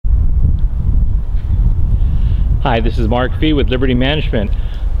Hi, this is Mark Fee with Liberty Management.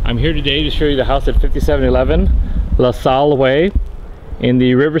 I'm here today to show you the house at 5711 LaSalle Way in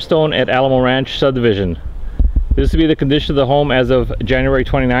the Riverstone at Alamo Ranch subdivision. This will be the condition of the home as of January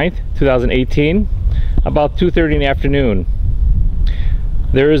 29th, 2018, about 2:30 in the afternoon.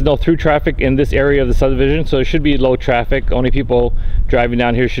 There is no through traffic in this area of the subdivision, so it should be low traffic. Only people driving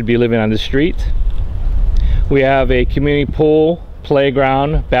down here should be living on the street. We have a community pool,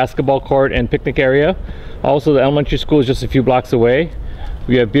 playground, basketball court, and picnic area. Also, the elementary school is just a few blocks away.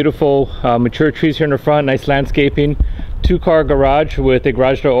 We have beautiful mature trees here in the front, nice landscaping, two-car garage with a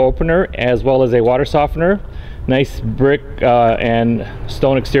garage door opener as well as a water softener. Nice brick and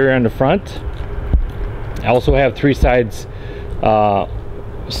stone exterior on the front. I also have three sides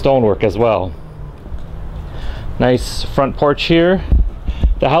stonework as well. Nice front porch here.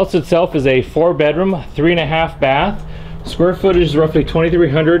 The house itself is a 4-bedroom, 3.5 bath. Square footage is roughly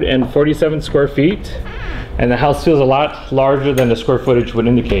 2,347 square feet. And the house feels a lot larger than the square footage would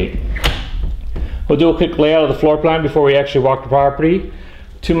indicate. We'll do a quick layout of the floor plan before we actually walk the property.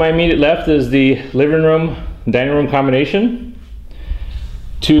 To my immediate left is the living room, dining room combination.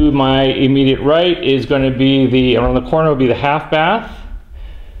 To my immediate right is going to be around the corner will be the half bath.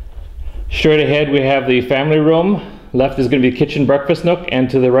 Straight ahead we have the family room. Left is going to be the kitchen breakfast nook, and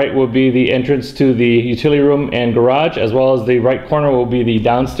to the right will be the entrance to the utility room and garage, as well as the right corner will be the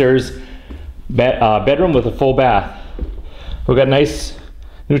downstairs bedroom with a full bath. We've got nice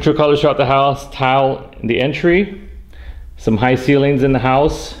neutral colors throughout the house, tile in the entry, some high ceilings in the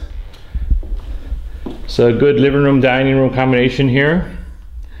house. So a good living room, dining room combination here.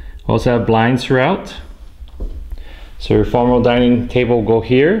 Also have blinds throughout. So your formal dining table will go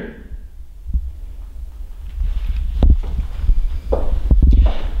here.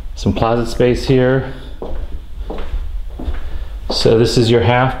 Some closet space here. So this is your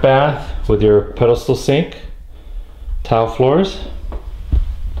half bath with your pedestal sink, tile floors.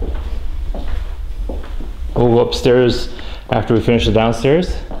 We'll go upstairs after we finish the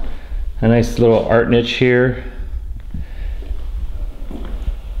downstairs. A nice little art niche here.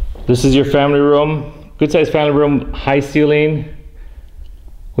 This is your family room. Good sized family room, high ceiling.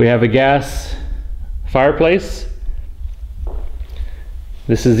 We have a gas fireplace.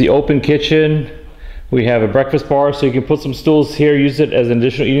 This is the open kitchen. We have a breakfast bar, so you can put some stools here, use it as an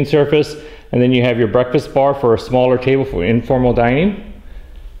additional eating surface, and then you have your breakfast bar for a smaller table for informal dining.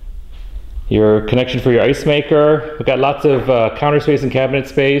 Your connection for your ice maker. We've got lots of counter space and cabinet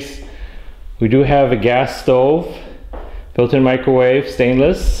space. We do have a gas stove, built-in microwave,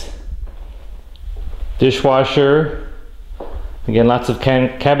 stainless, dishwasher. Again, lots of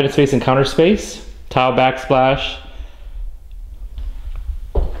cabinet space and counter space. Tile backsplash.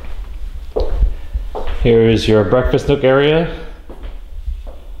 Here is your breakfast nook area.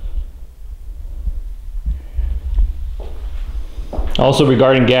 Also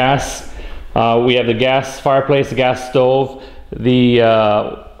regarding gas, we have the gas fireplace, the gas stove. The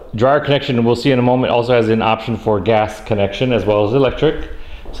dryer connection we'll see in a moment also has an option for gas connection as well as electric.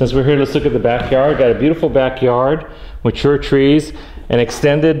 Since we're here, let's look at the backyard. Got a beautiful backyard, mature trees, an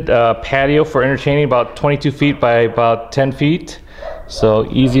extended patio for entertaining, about 22 feet by about 10 feet. So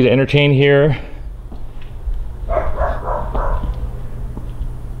easy to entertain here.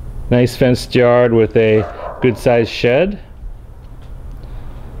 Nice fenced yard with a good sized shed.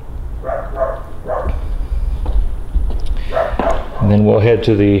 And then we'll head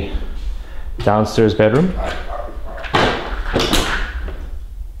to the downstairs bedroom.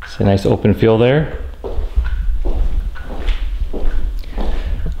 It's a nice open feel there.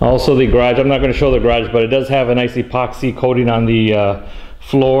 Also the garage, I'm not going to show the garage, but it does have a nice epoxy coating on the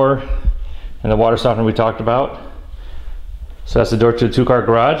floor and the water softener we talked about. So that's the door to the two-car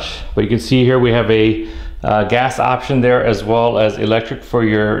garage. But you can see here we have a gas option there as well as electric for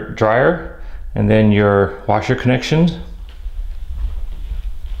your dryer and then your washer connection.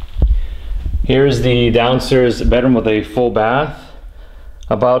 Here's the downstairs bedroom with a full bath.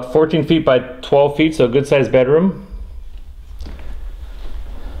 About 14 feet by 12 feet, so a good sized bedroom.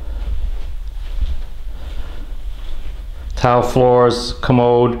 Tile floors,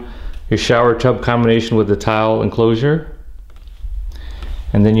 commode, your shower tub combination with the tile enclosure.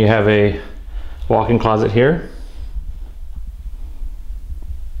 And then you have a walk-in closet here.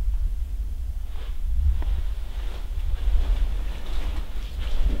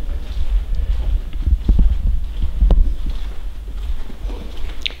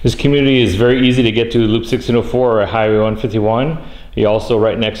 This community is very easy to get to Loop 1604 or Highway 151. You're also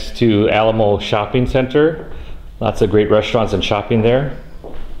right next to Alamo Shopping Center. Lots of great restaurants and shopping there.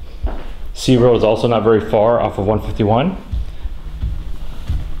 Sea Road is also not very far off of 151.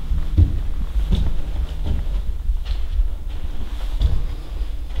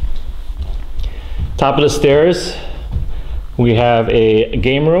 Top of the stairs, we have a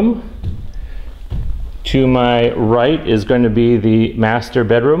game room. To my right is going to be the master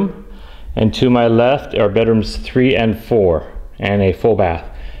bedroom, and to my left are bedrooms 3 and 4 and a full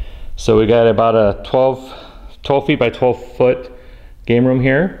bath. So we got about a 12 feet by 12 foot game room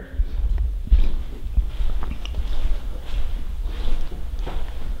here.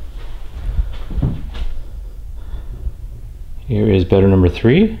 Here is bedroom number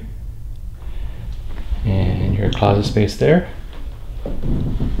 3, and your closet space there.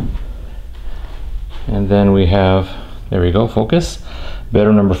 And then we have, there we go, focus,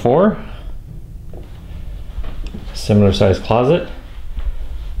 bedroom number 4, similar size closet.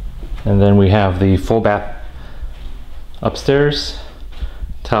 And then we have the full bath upstairs,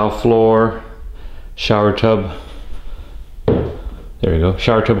 tile floor, shower tub. There we go,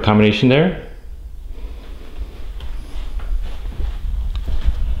 shower tub combination there.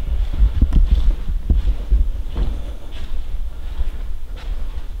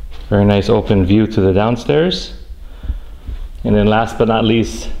 Very nice open view to the downstairs. And then last but not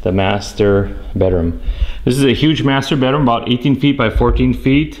least, the master bedroom. This is a huge master bedroom, about 18 feet by 14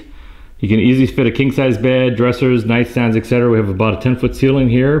 feet. You can easily fit a king size bed, dressers, nightstands, etc. We have about a 10-foot ceiling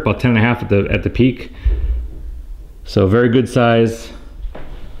here, about 10.5 at the peak. So very good size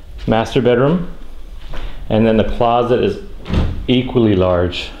master bedroom. And then the closet is equally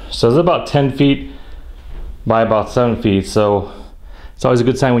large. So it's about 10 feet by about 7 feet. So it's always a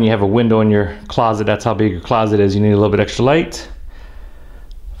good sign when you have a window in your closet. That's how big your closet is. You need a little bit extra light.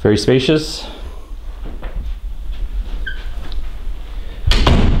 Very spacious.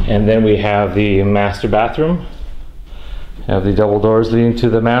 And then we have the master bathroom. Have the double doors leading to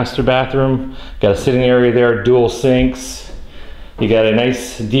the master bathroom. Got a sitting area there, dual sinks. You got a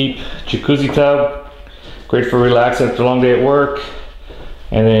nice deep jacuzzi tub. Great for relaxing after a long day at work.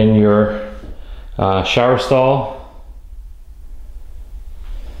 And then your shower stall.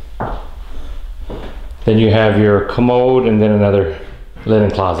 Then you have your commode and then another linen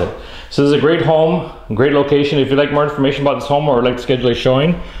closet. So this is a great home, a great location. If you'd like more information about this home or would like to schedule a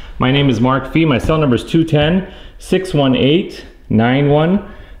showing, my name is Mark Fee. My cell number is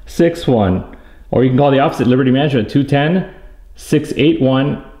 210-618-9161. Or you can call the office at Liberty Management at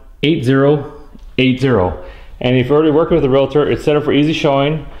 210-681-8080. And if you're already working with a realtor, it's set up for easy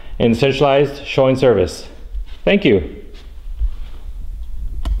showing and centralized showing service. Thank you.